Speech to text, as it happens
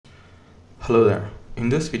Hello there. In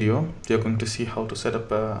this video, we are going to see how to set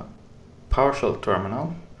up a PowerShell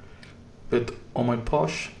terminal with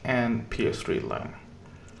oh-my-posh and PSReadLine.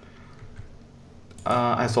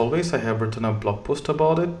 As always, I have written a blog post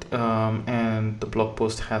about it, and the blog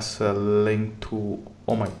post has a link to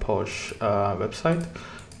oh-my-posh website.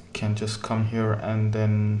 You can just come here and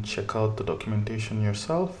then check out the documentation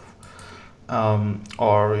yourself,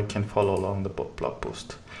 or you can follow along the blog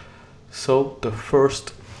post. So the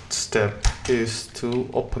first step is to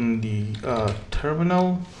open the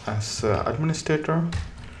terminal as administrator.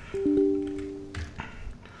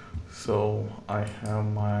 So I have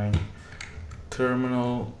my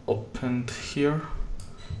terminal opened here.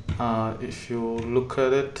 If you look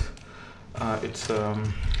at it, it's a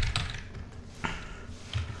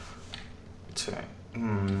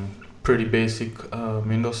pretty basic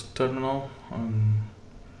Windows terminal,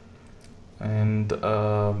 and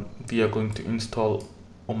we are going to install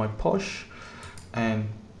oh-my-posh, and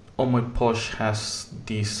oh-my-posh has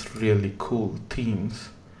these really cool themes,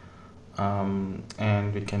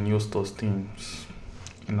 and we can use those themes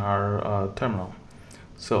in our terminal.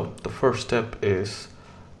 So the first step is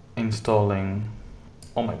installing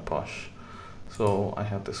oh-my-posh. So I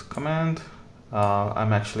have this command.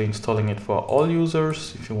 I'm actually installing it for all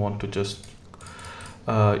users. If you want to just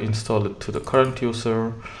install it to the current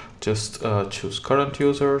user, just choose current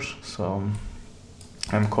users. So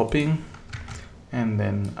I'm copying and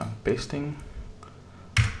then I'm pasting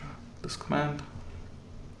this command.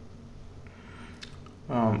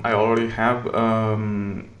 I already have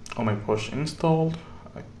oh-my-posh installed.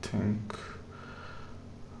 I think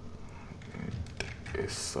it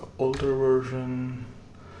is the older version.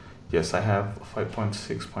 Yes, I have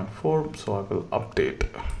 5.6.4, so I will update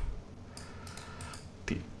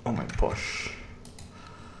the oh-my-posh.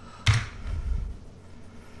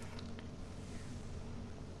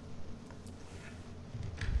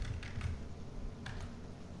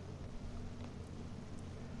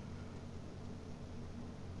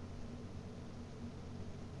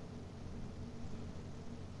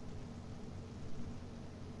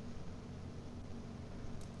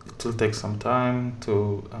 It will take some time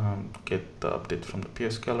to get the update from the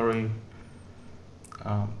PS gallery.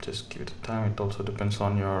 Just give it time. It also depends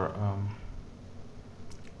on your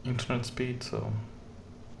internet speed. So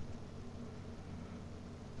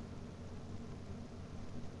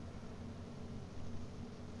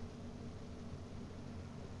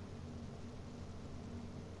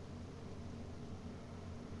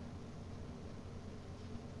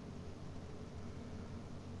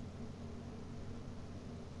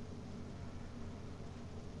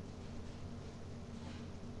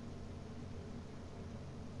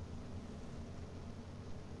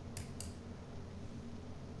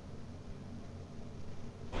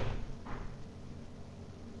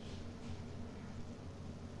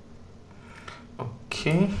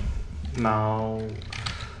okay, now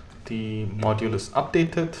the module is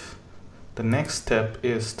updated. The next step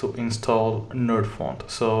is to install Nerdfont.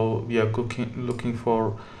 So we are looking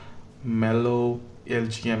for Mellow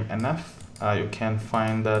LGM-NF. You can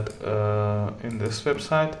find that in this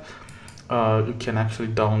website. You can actually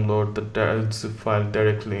download the zip file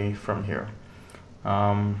directly from here.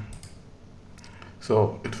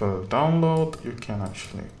 So it will download. You can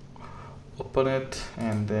actually open it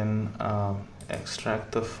and then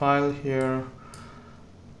extract the file here,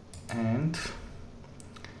 and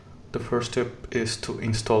the first step is to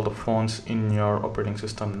install the fonts in your operating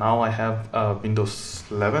system. Now I have Windows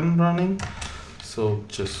 11 running, so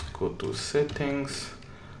just go to settings,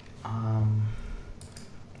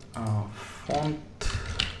 font,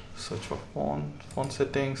 search for font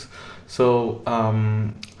settings. So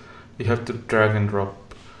you have to drag and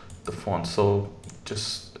drop the font, so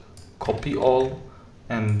just copy all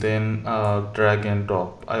and then drag and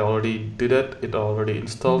drop. I already did it, it already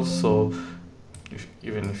installed, so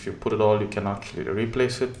even if you put it all, you can actually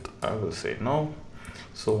replace it. I will say no.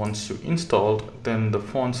 So once you installed, then the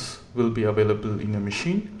fonts will be available in your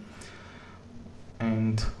machine,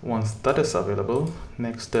 and once that is available,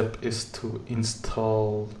 next step is to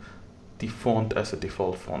install the font as a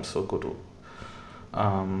default font. So go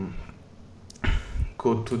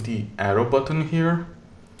to the arrow button here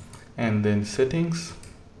and then settings,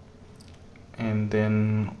 and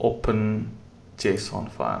then open JSON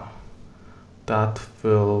file. That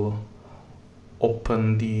will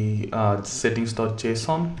open the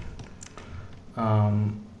settings.json.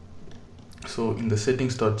 So in the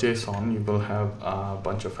settings.json, you will have a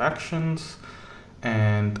bunch of actions,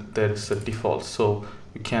 and there is a default. So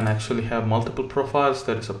you can actually have multiple profiles.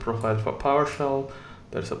 There is a profile for PowerShell,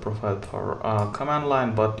 there's a profile for command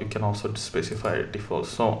line, but you can also specify a default.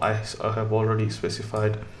 So I have already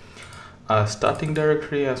specified a starting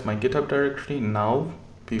directory as my GitHub directory. Now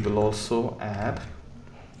we will also add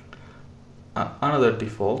another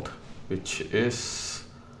default, which is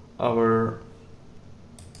our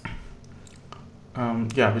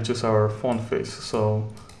which is our font face. So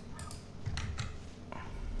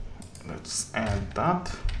let's add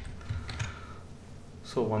that.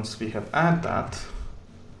 So once we have added that,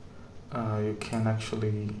 you can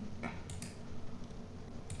actually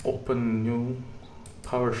open new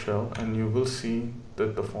PowerShell and you will see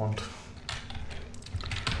that the font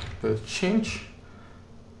will change.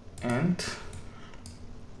 And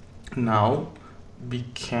now we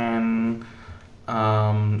can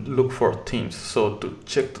look for themes. So to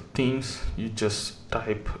check the themes, you just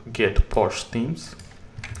type get posh themes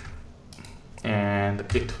and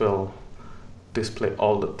it will display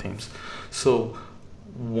all the themes. So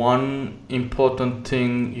one important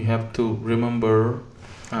thing you have to remember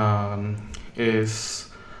is,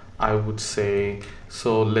 I would say,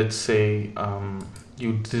 so let's say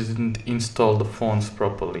you didn't install the fonts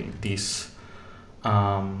properly. These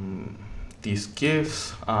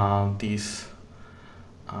GIFs, these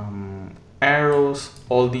arrows,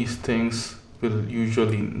 all these things will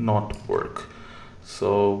usually not work.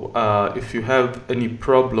 So if you have any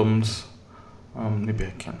problems, maybe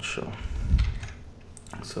I can show.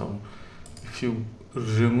 So if you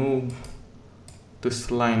remove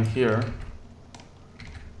this line here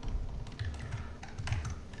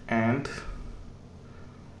and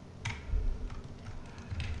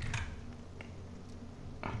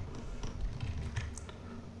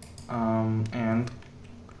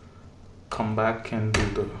come back and do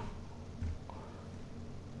the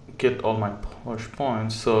get all my posh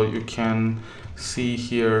points, so you can see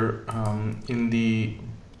here in the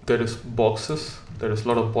there is boxes, there is a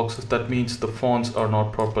lot of boxes. That means the fonts are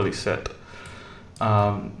not properly set.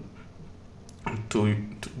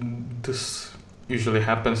 This usually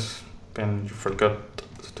happens when you forget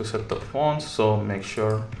to set the fonts, so make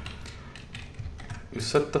sure you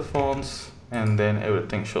set the fonts and then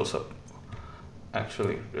everything shows up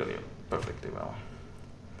actually really perfectly well.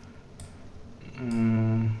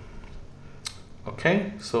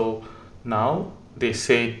 Okay, so now they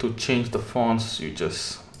say to change the fonts, you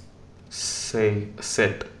just say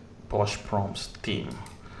set posh prompts theme.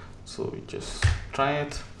 So we just try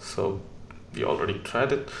it. So we already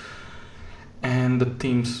tried it and the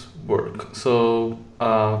themes work. So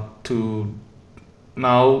to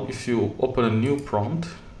now if you open a new prompt,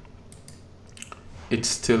 it's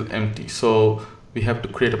still empty. So we have to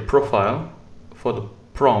create a profile for the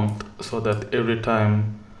prompt so that every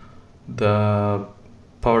time the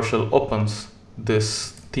PowerShell opens,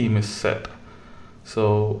 this theme is set.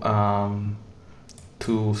 So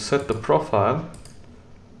to set the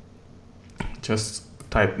just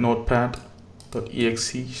type notepad.exe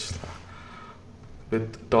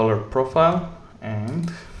with $profile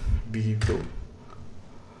and we will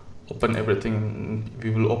open everything.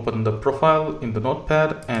 We will open the profile in the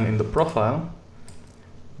notepad, and in the profile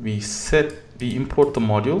we import the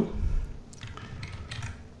module.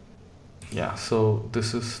 Yeah, so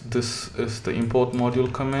this is the import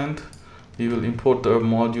module command. We will import the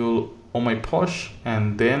module oh-my-posh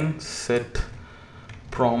and then set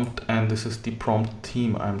prompt, and this is the prompt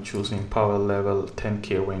theme I'm choosing, power level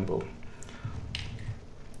 10K rainbow.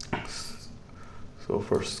 So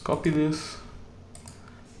first copy this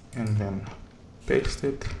and then paste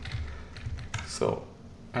it. So,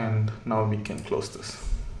 and now we can close this.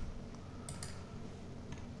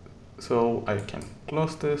 So I can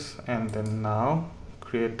close this and then now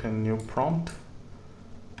create a new prompt.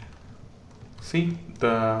 See,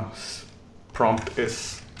 the prompt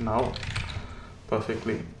is now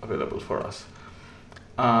perfectly available for us.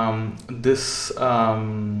 This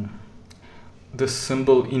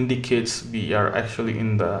symbol indicates we are actually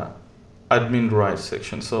in the admin rights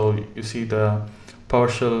section. So you see the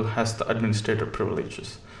PowerShell has the administrator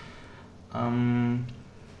privileges.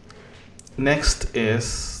 Next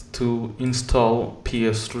is to install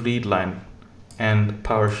PSReadLine and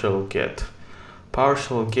PowerShell Get.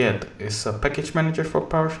 PowerShell Get is a package manager for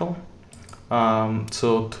PowerShell.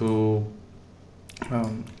 So to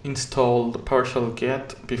install the PowerShell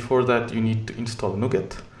Get, before that you need to install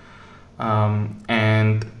NuGet,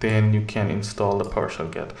 and then you can install the PowerShell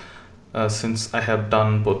Get. Since I have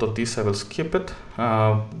done both of these, I will skip it.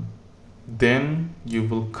 Then you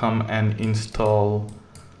will come and install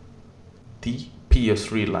the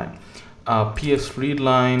PSReadLine.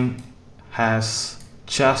 PSReadLine has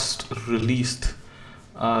just released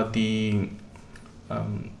the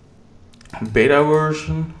beta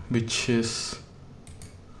version, which is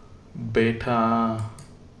beta.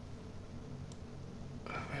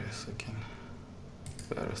 Wait a second.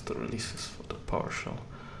 Where is the releases for the PowerShell?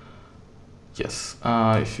 Yes,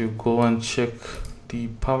 if you go and check the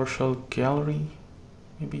PowerShell gallery,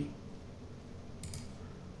 maybe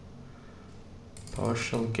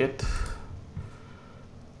PowerShell get.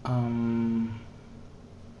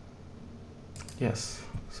 Yes,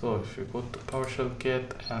 so if you go to PowerShell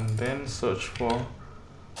get and then search for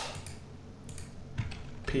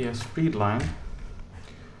PSReadLine,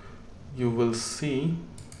 you will see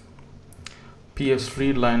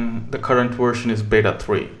PSReadLine, the current version is beta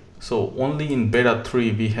 3. So only in beta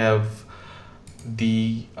 3 we have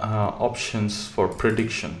the options for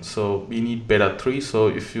prediction. So we need beta 3. So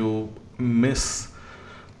if you miss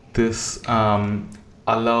this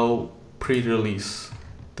allow pre-release,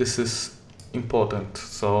 this is important.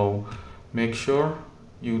 So make sure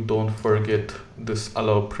you don't forget this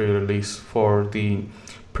allow pre-release for the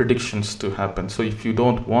predictions to happen. So if you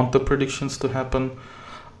don't want the predictions to happen,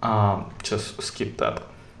 just skip that.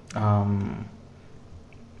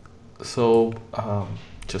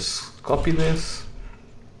 Just copy this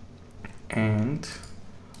and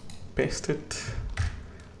paste it.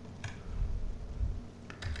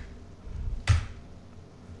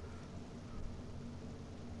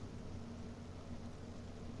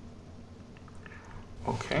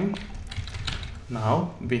 Okay,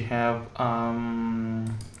 now we have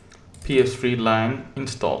PSReadLine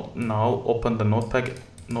installed. Now open the notepad,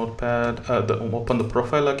 open the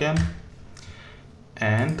profile again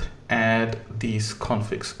and add these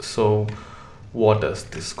configs. So what does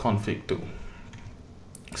this config do?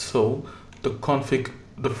 So the config,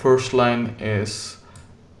 the first line is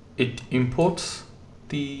it imports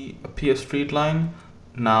the PSReadLine.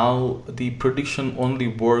 Now the prediction only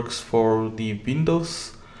works for the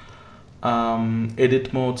Windows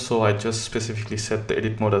edit mode, so I just specifically set the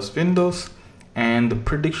edit mode as Windows, and the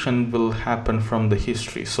prediction will happen from the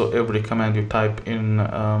history. So every command you type in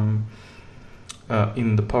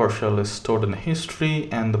the PowerShell is stored in the history,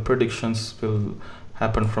 and the predictions will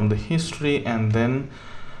happen from the history. And then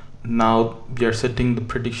now we are setting the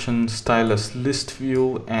prediction style as list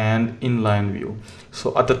view and inline view.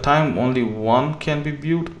 So at the time only one can be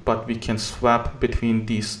viewed, but we can swap between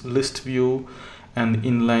these list view and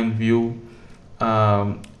inline view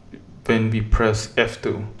when we press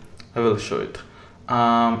F2. I will show it.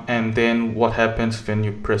 And then what happens when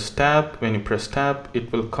you press tab? When you press tab,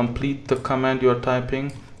 it will complete the command you are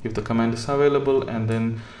typing if the command is available, and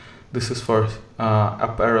then this is for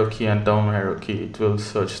up arrow key and down arrow key. It will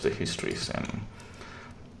search the histories,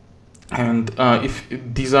 and if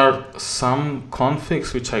these are some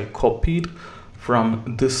configs which I copied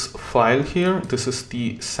from this file here. This is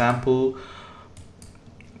the sample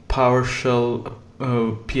PowerShell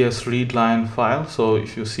PSReadLine file. So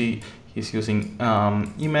if you see he's using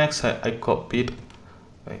Emacs, I copied,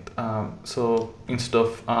 right? So instead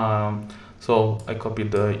of so I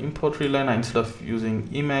copied the import readline. Instead of using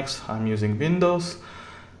Emacs, I'm using Windows.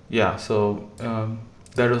 Yeah, so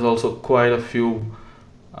there is also quite a few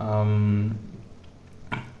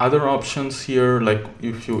other options here. Like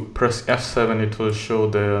if you press F7, it will show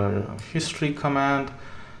the history command,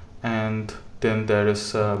 and then there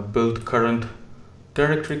is a build current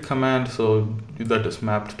directory command, so that is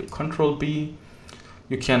mapped to Control B.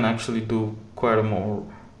 You can actually do quite more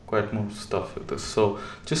stuff with this. So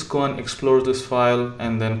just go and explore this file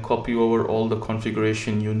and then copy over all the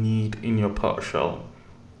configuration you need in your PowerShell,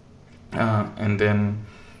 and then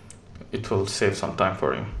it will save some time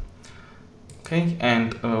for you. Okay,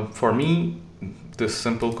 and for me this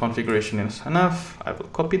simple configuration is enough. I will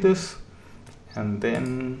copy this and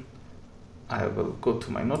then I will go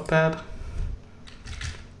to my notepad.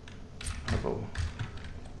 I will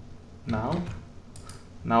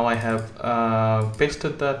now I have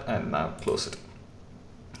pasted that, and now close it.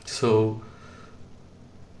 So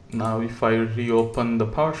now if I reopen the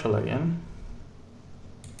PowerShell again,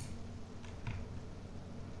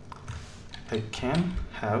 I can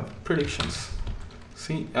have predictions.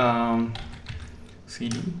 See,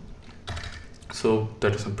 CD. So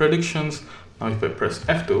there are some predictions. Now if I press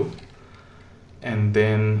F2 and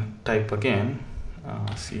then type again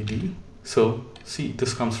CD, so see,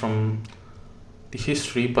 this comes from the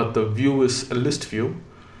history, but the view is a list view,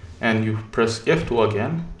 and you press F2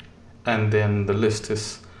 again and then the list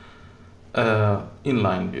is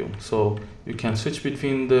inline view. So you can switch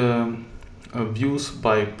between the views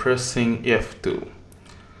by pressing F2.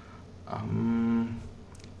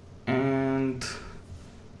 And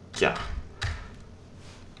yeah,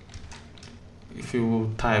 if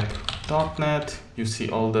you type oh-my-posh.net. You see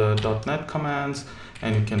all the .net commands,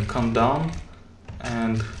 and you can come down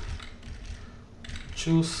and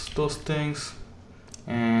choose those things.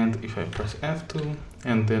 And if I press F2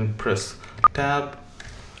 and then press tab,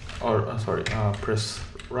 or press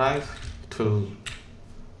right, it will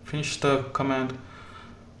finish the command.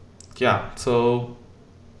 Yeah, so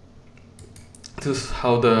this is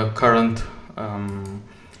how the current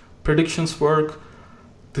predictions work.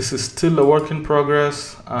 This is still a work in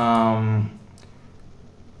progress.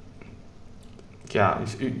 Yeah,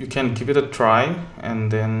 you can give it a try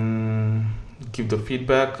and then give the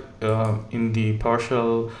feedback in the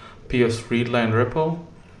PowerShell PSReadLine repo.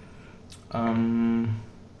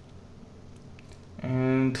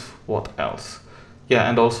 And what else? Yeah,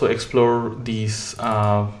 and also explore these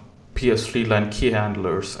PSReadLine key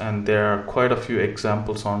handlers, and there are quite a few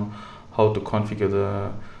examples on how to configure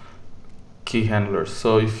the key handlers.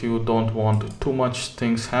 So if you don't want too much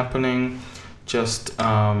things happening, just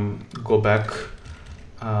go back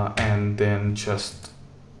and then just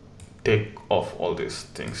take off all these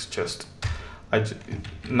things.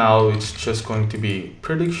 Now it's just going to be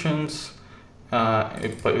predictions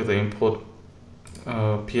with the import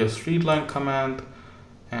PSReadLine command,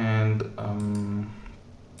 and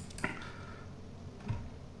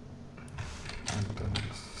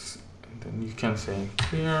then you can say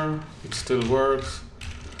clear, it still works,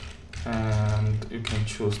 and you can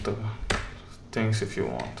choose the things if you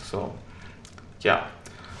want. So yeah,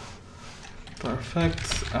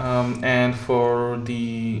 perfect. And for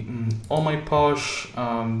the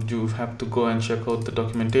ohmyposh, you have to go and check out the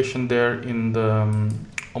documentation there in the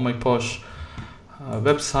ohmyposh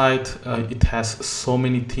website. It has so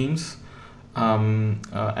many themes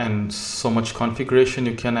and so much configuration.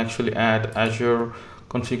 You can actually add Azure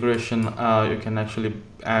configuration, you can actually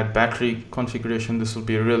add battery configuration. This will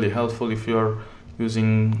be really helpful if you're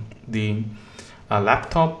using the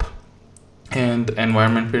laptop, and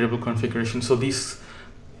environment variable configuration. So these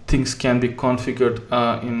things can be configured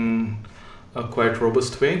in a quite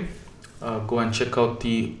robust way. Go and check out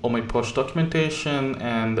the oh-my-posh documentation,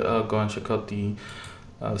 and go and check out the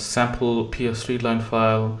sample PSReadLine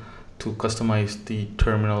file to customize the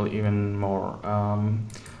terminal even more.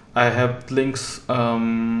 I have links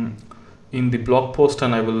in the blog post,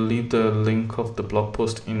 and I will leave the link of the blog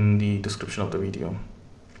post in the description of the video.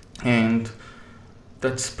 And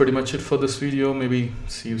that's pretty much it for this video. Maybe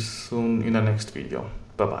see you soon in the next video.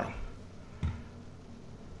 Bye bye.